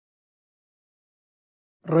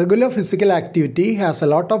Regular physical activity has a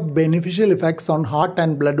lot of beneficial effects on heart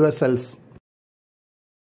and blood vessels.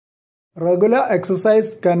 Regular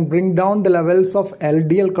exercise can bring down the levels of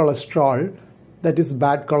LDL cholesterol, that is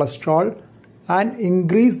bad cholesterol, and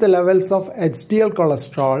increase the levels of HDL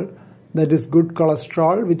cholesterol, that is good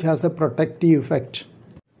cholesterol, which has a protective effect.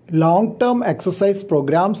 Long-term exercise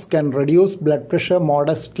programs can reduce blood pressure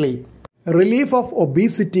modestly. Relief of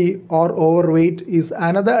obesity or overweight is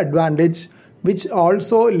another advantage, which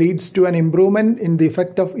also leads to an improvement in the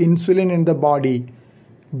effect of insulin in the body.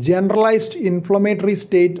 Generalized inflammatory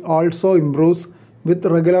state also improves with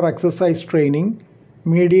regular exercise training,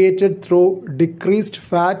 mediated through decreased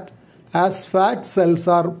fat, as fat cells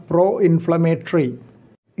are pro-inflammatory.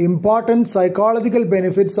 Important psychological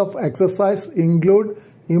benefits of exercise include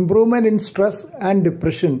improvement in stress and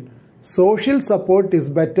depression. Social support is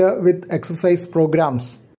better with exercise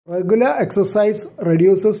programs. Regular exercise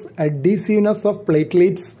reduces adhesiveness of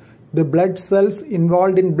platelets, the blood cells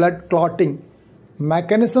involved in blood clotting.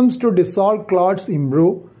 Mechanisms to dissolve clots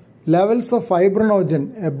improve. Levels of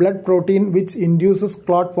fibrinogen, a blood protein which induces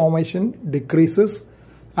clot formation, decreases,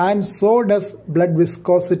 and so does blood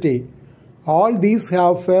viscosity. All these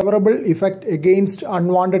have favorable effect against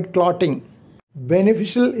unwanted clotting.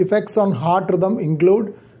 Beneficial effects on heart rhythm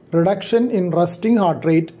include reduction in resting heart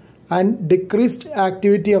rate and decreased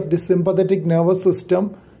activity of the sympathetic nervous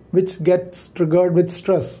system, which gets triggered with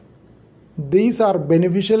stress. These are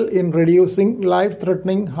beneficial in reducing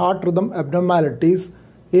life-threatening heart rhythm abnormalities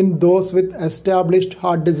in those with established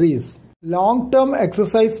heart disease. Long-term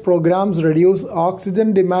exercise programs reduce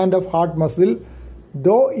oxygen demand of heart muscle,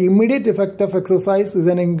 though immediate effect of exercise is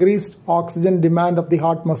an increased oxygen demand of the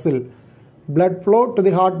heart muscle. Blood flow to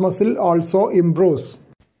the heart muscle also improves.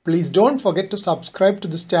 Please don't forget to subscribe to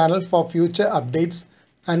this channel for future updates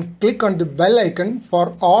and click on the bell icon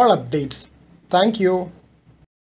for all updates. Thank you.